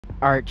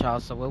Alright, y'all,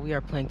 so what we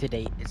are playing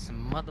today is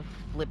some mother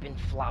flippin'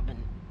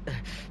 flopping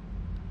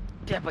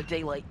Dead by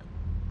Daylight.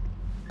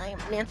 I am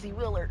Nancy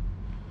Wheeler.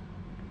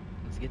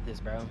 Let's get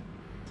this, bro.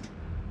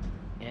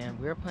 And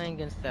we're playing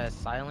against that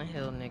Silent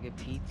Hill nigga,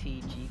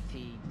 PT,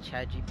 GT,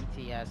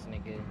 ChatGPT ass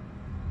nigga.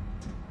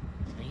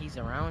 And he's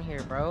around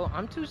here, bro.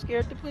 I'm too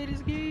scared to play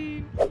this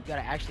game. You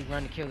gotta actually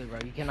run to kill it, bro.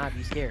 You cannot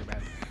be scared, bro.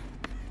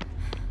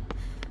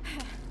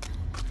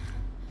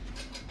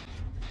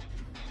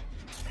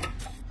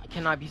 I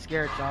cannot be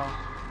scared, y'all.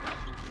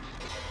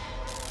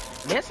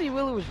 Nancy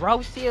Wheeler was raw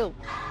sealed.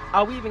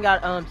 Oh, we even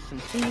got some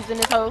Steves in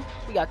this hoe.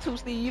 We got 2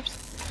 Steves.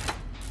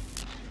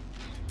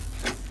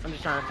 I'm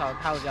just trying to talk.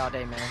 How's y'all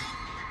day, man?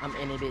 I'm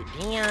in a bit.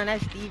 Damn,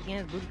 that Steve getting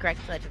his booty crack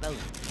touch though. You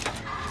know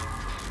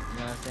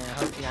what I'm saying?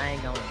 Hopefully I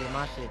ain't gonna get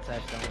my shit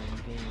touched on. You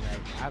feel me?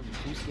 Like, I'm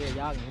too scared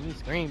y'all can hear me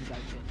scream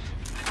like shit.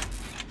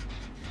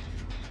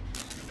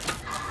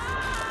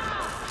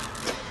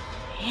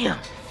 Damn.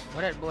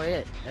 Where that boy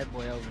at? That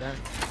boy over there.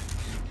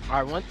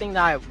 Alright, one thing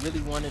that I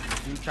really wanted to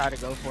do, try to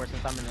go for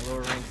since I'm in the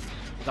lower ranks,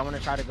 is I want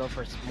to try to go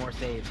for more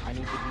saves. I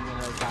need to be one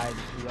of those guys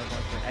who are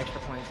going for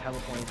extra points, hella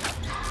points.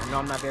 I know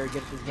I'm not very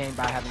good at this game,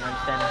 but I have an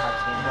understanding of how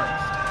this game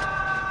works.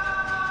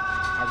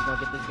 Are we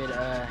gonna get this bit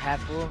half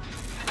full?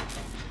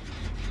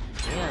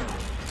 Damn.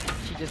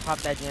 She just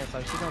popped that gen, so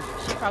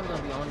she's probably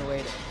gonna be on the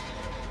way to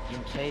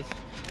getting chased.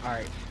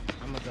 Alright,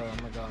 I'm gonna go.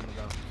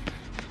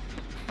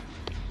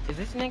 Is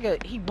this nigga,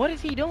 what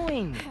is he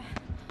doing?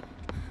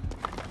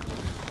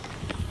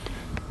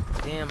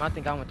 Damn, I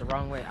think I went the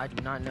wrong way. I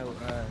do not know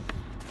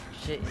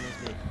shit in this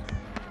bit.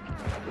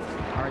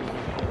 Already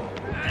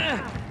did.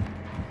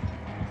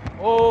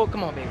 Oh,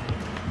 come on, baby.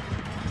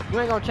 You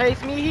ain't gonna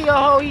chase me? He a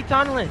hoe, he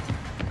tunneling.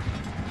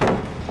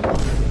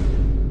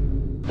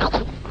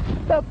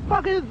 The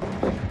fuck is...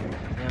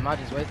 Damn, I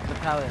just wasted the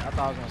pallet. I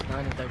thought I was gonna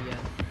stun in 30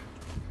 seconds.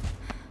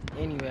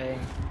 Anyway,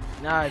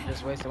 now I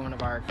just wasted one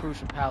of our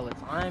crucial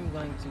pallets. I'm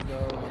going to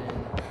go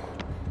and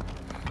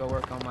go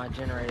work on my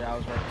generator I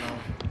was working on.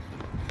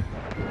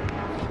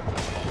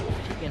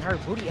 She getting her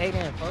booty ate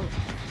in, folks.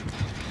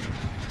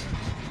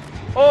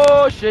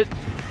 Oh shit!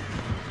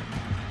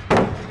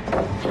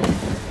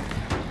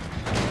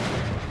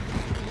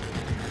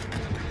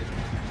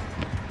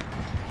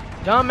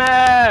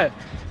 Dumbass!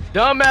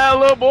 Dumbass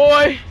little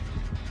boy!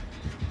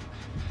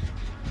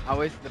 I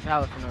wasted the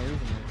pallet for no reason.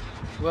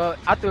 Well,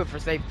 I threw it for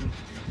safety.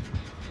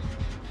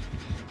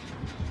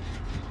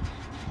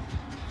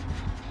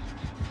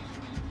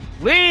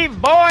 Leave,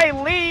 boy,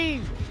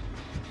 leave!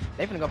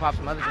 They finna go pop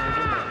some other things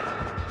in there.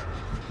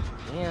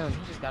 Damn, he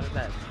just got his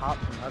ass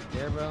popped from up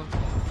there, bro.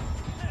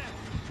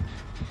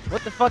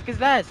 What the fuck is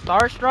that?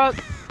 Starstruck?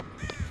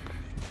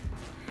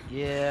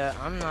 Yeah,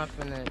 I'm not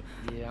finna...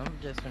 Yeah, I'm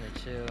just finna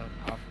chill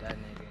off that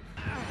nigga.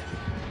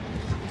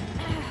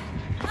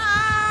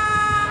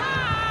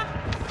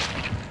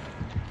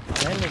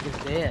 That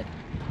nigga's dead.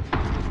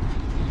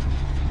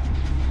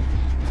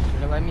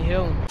 Should've let me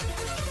heal him.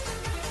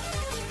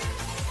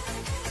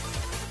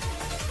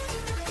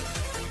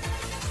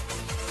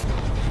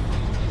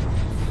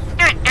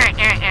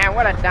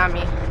 What a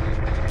dummy.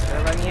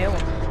 Should've let me heal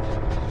him.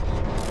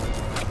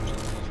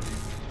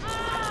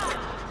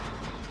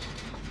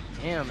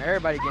 Damn,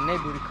 everybody getting their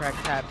booty crack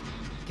tapped.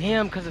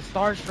 Damn, cause of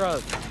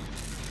Starstruck.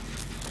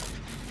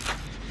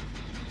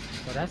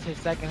 So that's his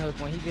second hook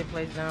when he get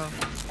placed down.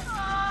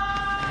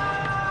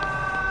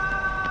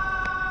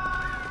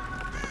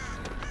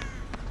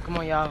 Come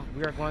on, y'all.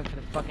 We are going for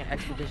the fucking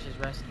expeditious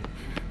rescue.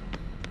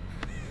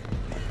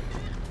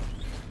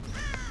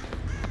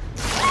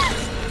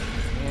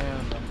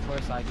 Damn, of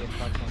course I get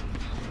fucking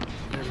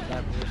rid of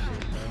that bullshit,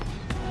 bro.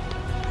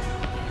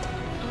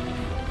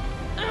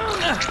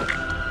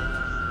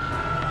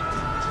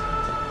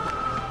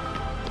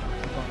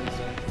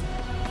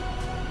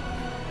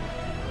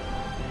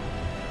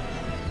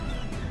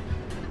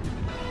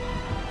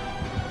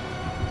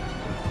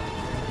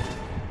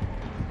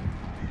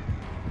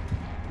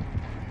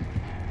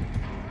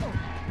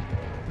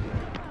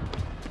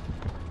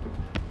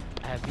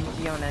 I have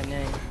BG on that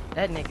name.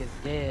 That nigga's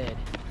dead.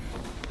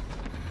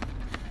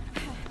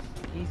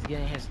 He's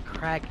getting his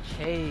crack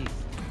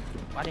chased.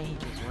 Why didn't he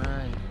just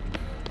run?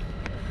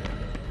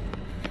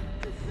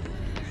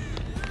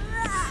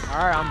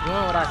 Alright, I'm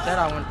doing what I said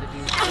I wanted to do.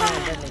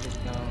 Damn, that nigga's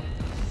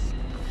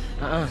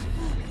gone.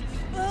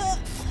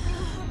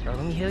 Bro,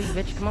 let me heal you,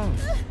 bitch. Come on.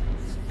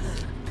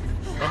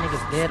 That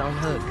nigga's dead on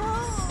hook.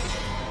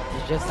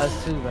 It's just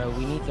us two, bro.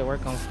 We need to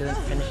work on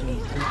finishing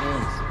these 2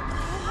 ends.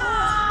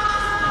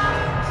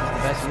 This is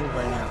the best move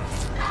right now.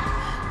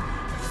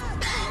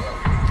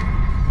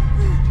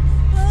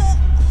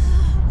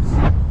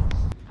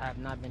 I have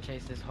not been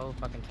chased this whole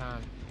fucking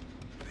time.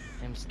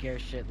 I'm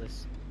scared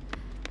shitless.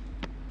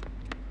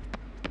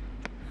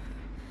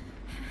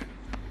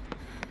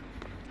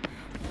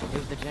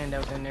 Here's the gen that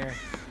was in there.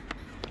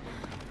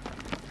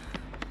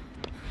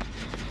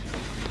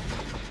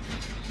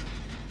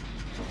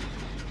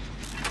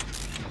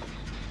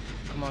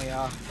 Come on,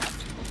 y'all.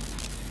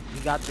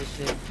 We got this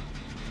shit.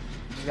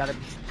 You gotta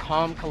be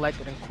calm,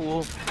 collected, and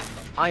cool.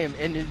 I am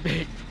in this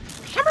bitch.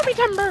 Shimmer me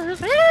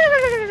timbers. I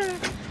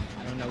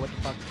don't know what the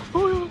fuck.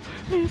 Oh,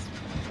 please.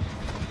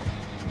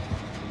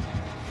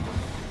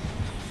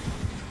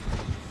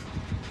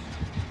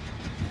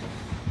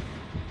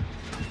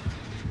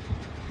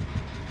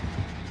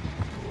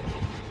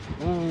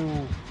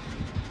 Ooh.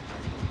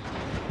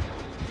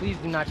 Please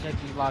do not check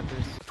these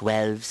lockers.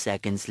 12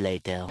 seconds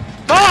later.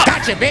 Fuck!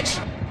 Gotcha, bitch!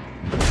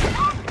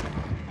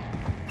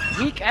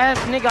 Weak ass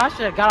nigga, I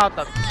should have got out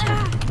the.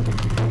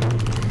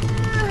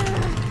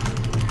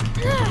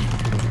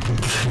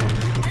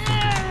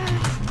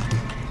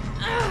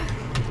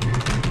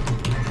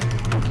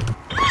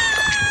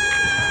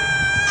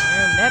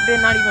 Damn, that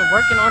bitch not even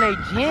working on a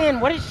gen.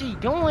 What is she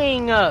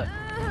doing?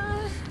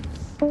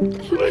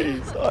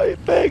 Please, I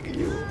beg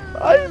you.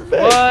 I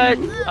beg What?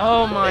 you.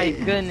 Oh my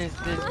goodness,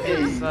 this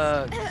bitch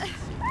sucks.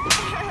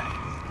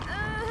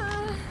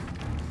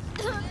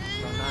 So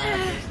now I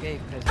have to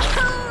escape because.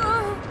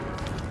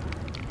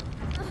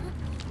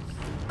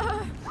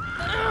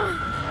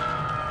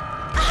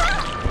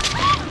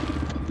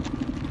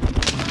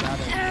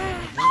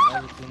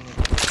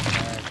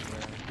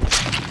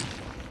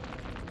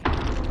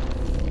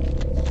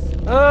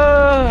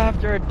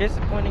 After a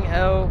disappointing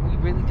L, we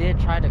really did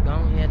try to go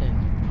ahead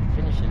and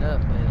finish it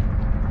up, but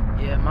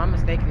yeah, my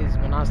mistake is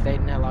when I stayed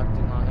in that lock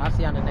too long. I'll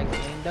see you on the next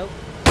game, though.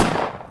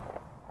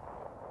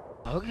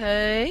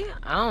 Okay,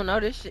 I don't know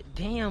this shit.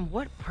 Damn,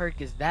 what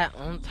perk is that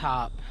on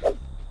top?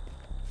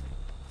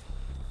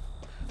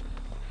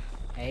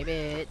 Hey,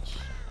 bitch.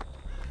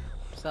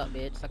 What's up,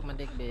 bitch? Suck my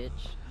dick, bitch.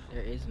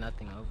 There is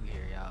nothing over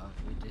here, y'all.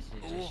 This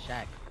is just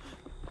shack.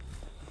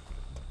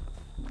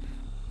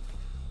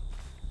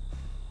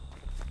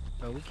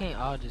 Bro, we can't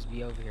all just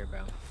be over here,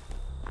 bro.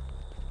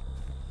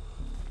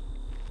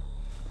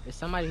 There's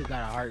somebody who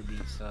got a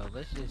heartbeat, so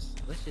let's just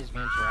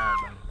venture out,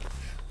 bro.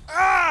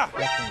 Ah!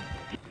 Fucking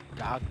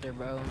doctor,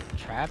 bro.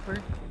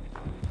 Trapper.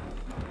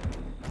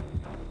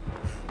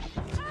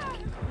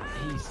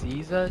 He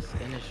sees us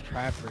and it's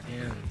trapper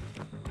him.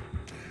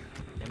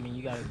 I mean,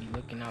 you gotta be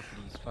looking out for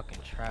these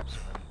fucking traps,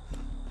 bro.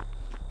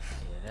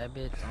 Yeah, that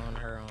bit's on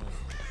her own.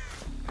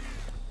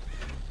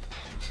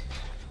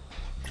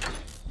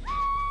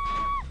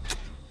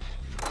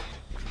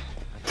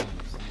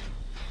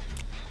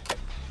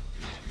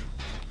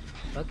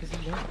 Fuck is he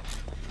doing?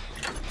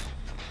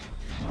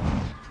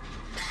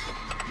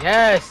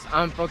 Yes!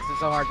 I'm focusing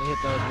so hard to hit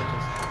those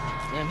bitches.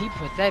 Damn, he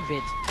put that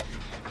bitch.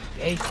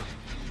 Hey. He's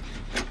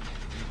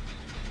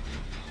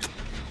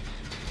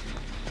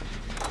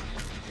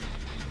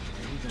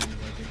gonna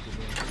go get the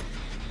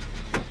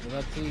bitch. Good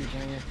luck to you,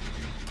 Junior.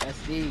 That's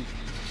Steve.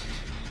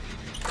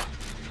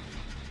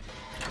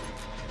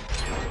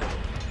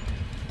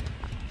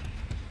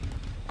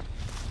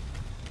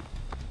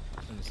 I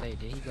was gonna say,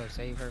 did he go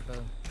save her,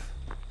 though?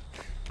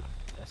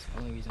 That's the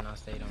only reason I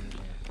stayed on the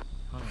gym.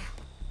 Hold on.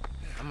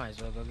 I might as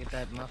well go get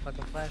that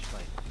motherfucking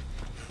flashlight.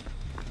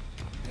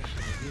 That shit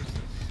is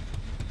useless.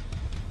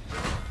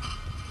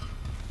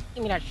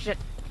 Give me that shit.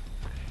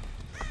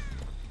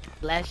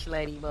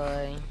 Flashlighty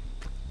boy.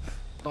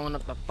 Throwing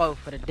up the foe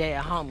for the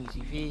dead homies,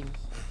 you feel me?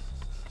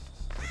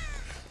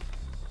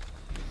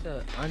 It's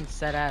a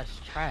unset ass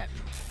trap.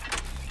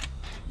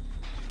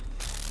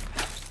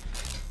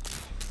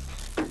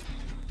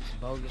 This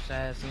bogus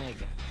ass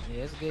nigga.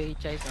 Yeah, it's good he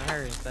chasing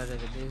her instead of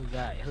the dude who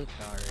got hooked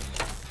already.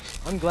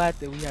 I'm glad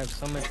that we have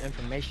so much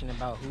information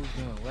about who's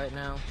doing what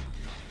now.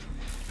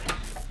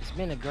 It's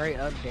been a great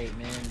update,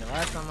 man. The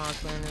last time I was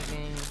playing this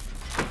game,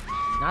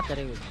 not that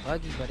it was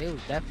buggy, but it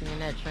was definitely in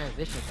that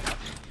transition. Damn.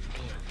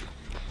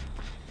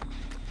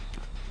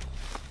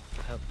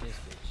 Help this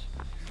bitch.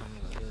 I'm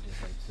gonna heal this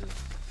way too.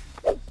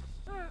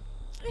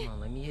 Come on,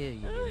 let me heal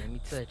you, dude. Let me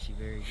touch you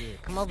very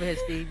good. Come over here,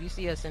 Steve. You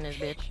see us in this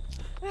bitch.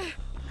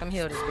 Come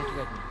heal this bitch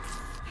with me.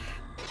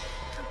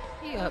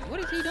 Yeah, what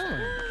is he doing?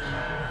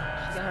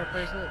 She got her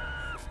first hook.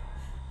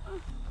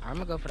 I'm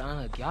gonna go for the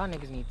unhook. Y'all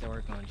niggas need to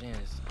work on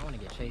gens. I wanna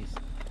get chased.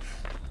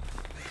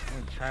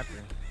 Only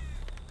trapper.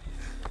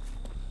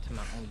 To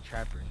my only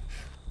trapper.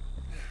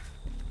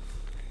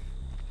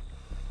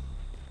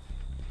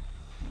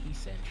 He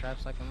setting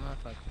traps like a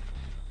motherfucker.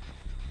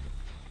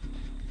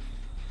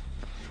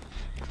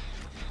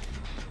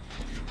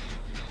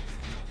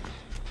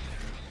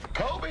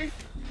 Kobe!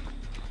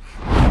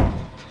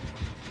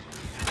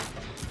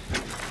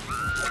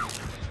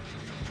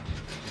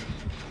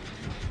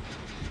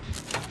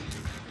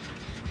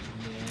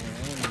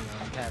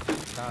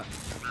 Stop.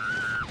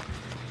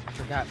 I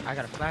forgot, I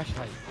got a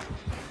flashlight.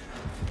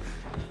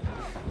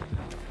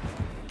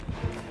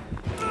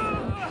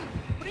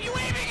 What are you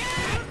aiming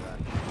at?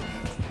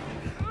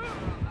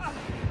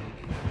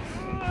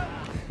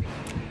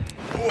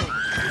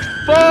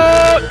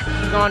 Fuck!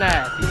 He's on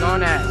ass, he's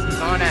on ass,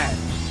 he's on ass.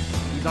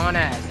 He's on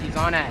ass, he's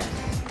on ass.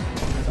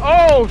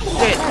 Oh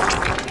shit!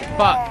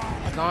 Fuck!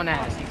 He's on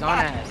ass, he's on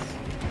ass.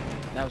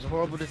 That was a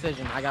horrible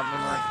decision. I got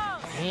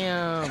memorized.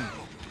 Damn!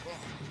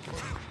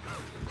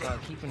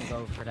 Keep gonna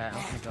go for that.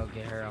 I'm gonna go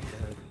get her off the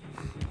hook.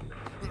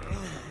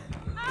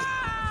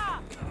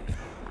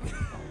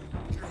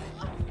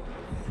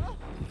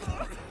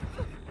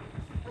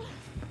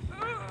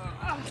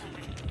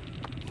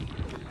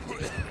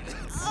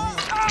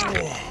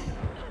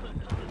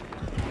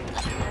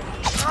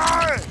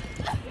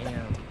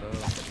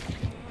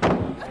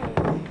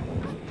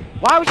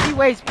 bro. She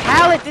weighs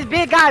pallets. This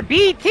big guy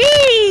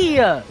BT.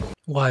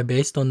 Why,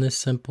 based on this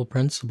simple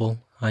principle,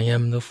 I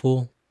am the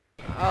fool.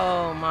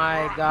 Oh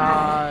my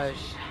gosh.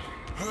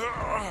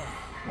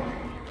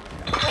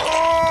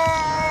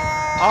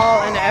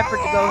 All in the effort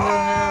to go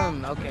heal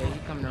him. Okay, he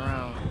coming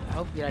around.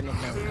 Hopefully that nigga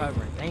can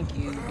recover. Thank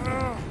you.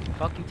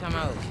 Fuck you talking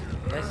about.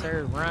 Yes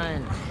sir,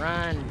 run.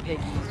 Run,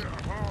 piggies.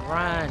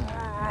 Run.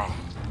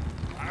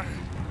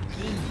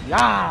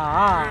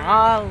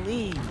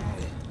 Golly.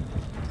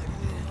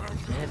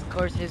 And of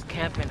course his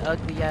camping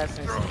ugly ass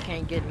since he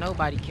can't get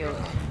nobody killed.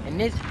 And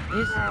this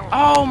is,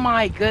 oh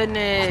my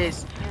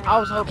goodness. I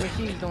was hoping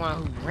she was the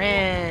one who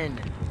ran.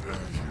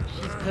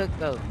 She's cooked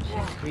though.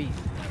 She's greased.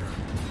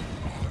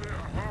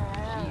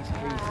 She's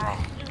greased.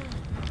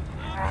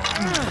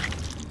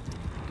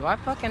 Do I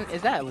fucking,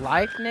 is that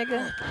life,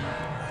 nigga?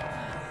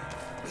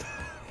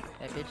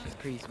 That bitch is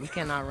greased. We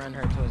cannot run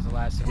her towards the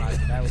last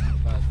survivor. That would be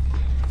fucked.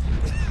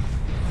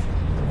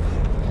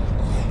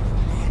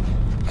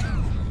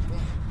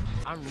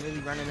 I'm really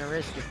running a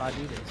risk if I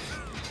do this.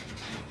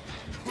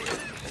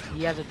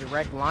 He has a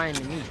direct line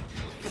to me.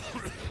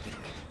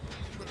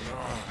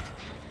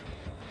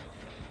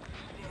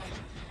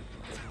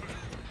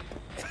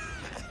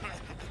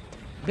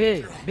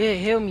 Big,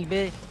 heal me,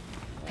 big.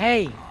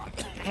 Hey,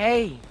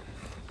 hey,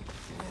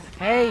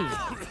 hey,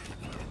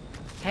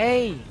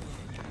 hey,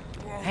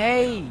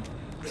 hey.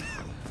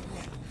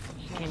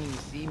 She can't even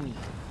see me.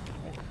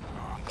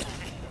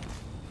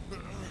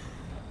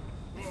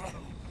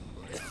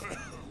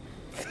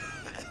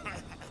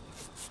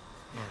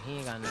 No, he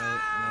ain't got no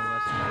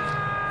weapons.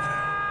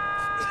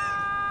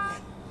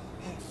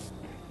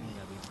 He ain't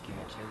got BB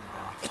killing chili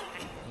though.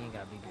 He ain't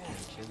got BB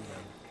killing chili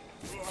though.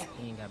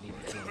 He ain't got BB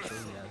killing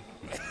chili though.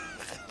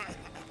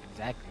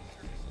 Exactly.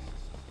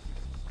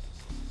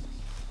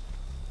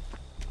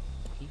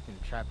 He can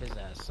trap his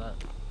ass up.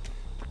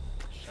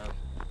 Show.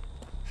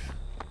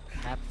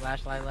 Half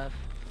flashlight left.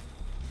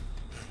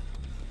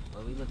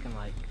 What we looking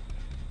like?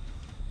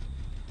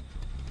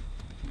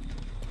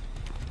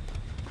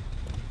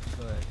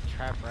 Good.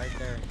 Trap right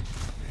there.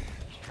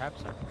 These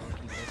traps are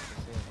funky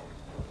business.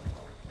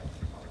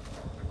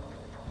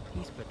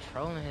 He's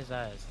patrolling his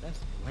ass. That's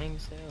lame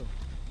as hell.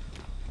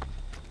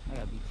 I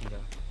got BT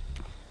though.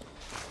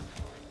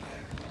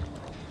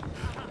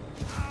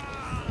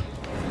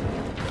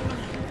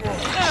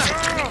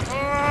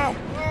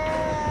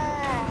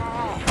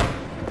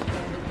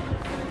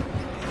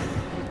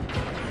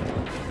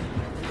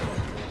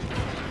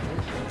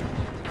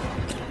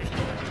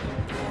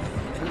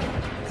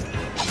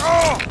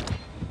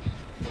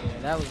 Yeah,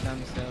 that was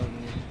dumb as hell to me.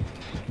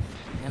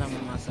 And I'm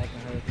in my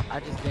second hook. I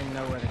just didn't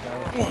know where to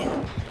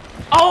go.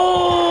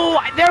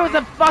 Oh, there was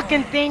a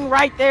fucking thing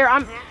right there.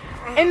 And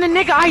the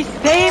nigga I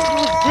saved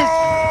was just,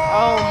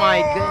 oh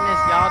my goodness,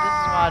 y'all. This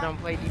is why I don't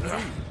play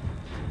DVD.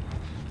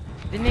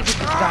 The nigga just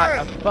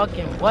got a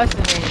fucking, what's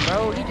the name,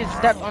 bro? He just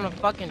stepped on a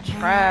fucking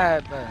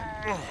trap.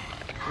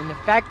 And the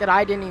fact that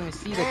I didn't even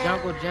see the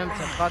jungle gym to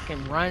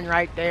fucking run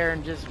right there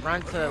and just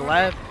run to the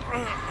left,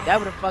 that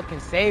would have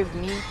fucking saved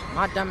me.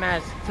 My dumb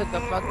ass took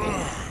a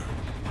fucking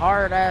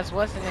hard ass,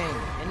 what's the name?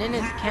 And then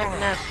this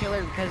camping ass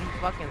killer because he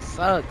fucking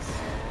sucks.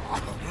 I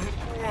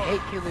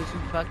hate killers who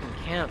fucking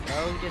camp,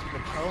 bro. He just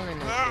patrolling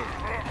this shit.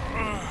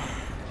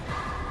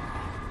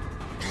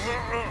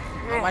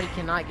 Nobody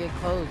cannot get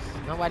close.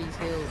 Nobody's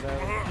healed, bro.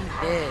 He's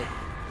dead.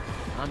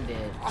 I'm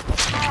dead.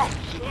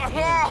 She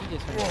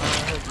just went on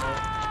her hook, bro.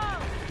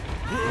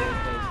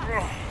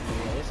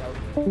 Yeah, it's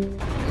over.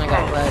 And I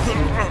got class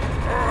too.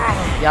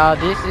 Y'all,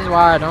 this is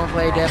why I don't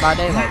play Dead by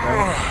Daylight,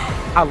 bro.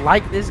 I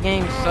like this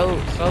game so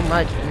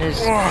much, and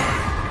it's,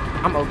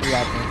 I'm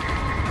overreacting.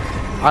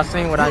 I'll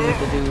say what I need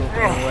to do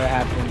and what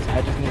happens.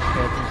 I just need to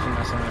pay attention to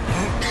my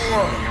surroundings.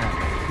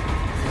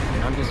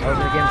 And I'm just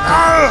over getting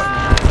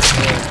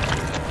practice.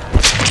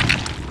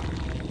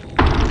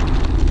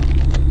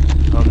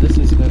 This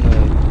has been a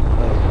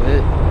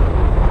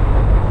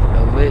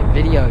lit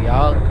video,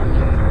 y'all. I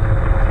mean,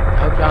 I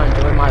hope y'all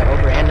enjoy my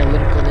over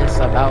analyticalness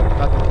about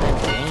fucking playing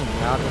the game,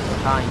 y'all. This is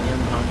how I am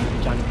when I'm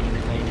really trying to be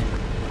entertaining.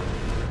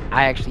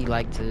 I actually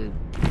like to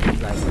be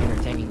like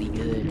entertainingly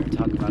good or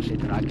talk about shit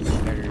that I can do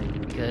better.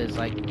 Because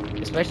like,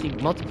 especially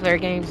multiplayer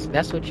games,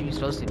 that's what you're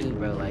supposed to do,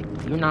 bro. Like,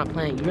 you're not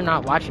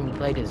watching me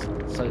play this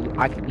so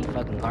I can be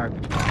fucking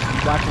garbage.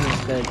 You're watching this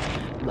because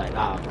you're like,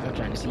 oh, I'm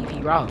trying to see if he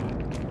wrong.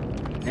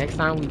 Next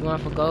time we going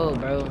for gold,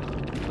 bro.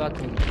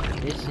 Fucking,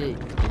 this shit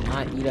did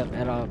not eat up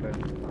at all, bro.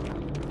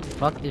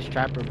 Fuck this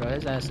trapper, bro.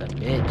 His ass a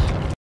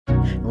bitch.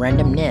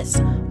 Randomness,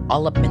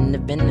 all up in the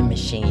vending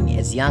machine.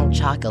 Is young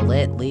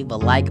chocolate? Leave a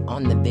like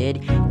on the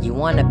vid. You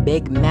want a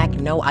Big Mac?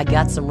 No, I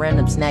got some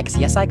random snacks.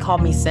 Yes, I call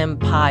me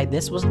senpai.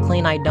 This was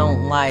clean, I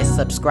don't lie.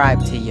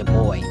 Subscribe to your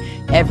boy.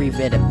 Every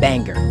vid a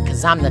banger,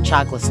 cause I'm the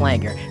chocolate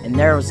slanger, and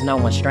there was no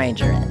one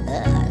stranger.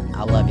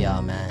 I love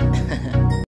y'all, man.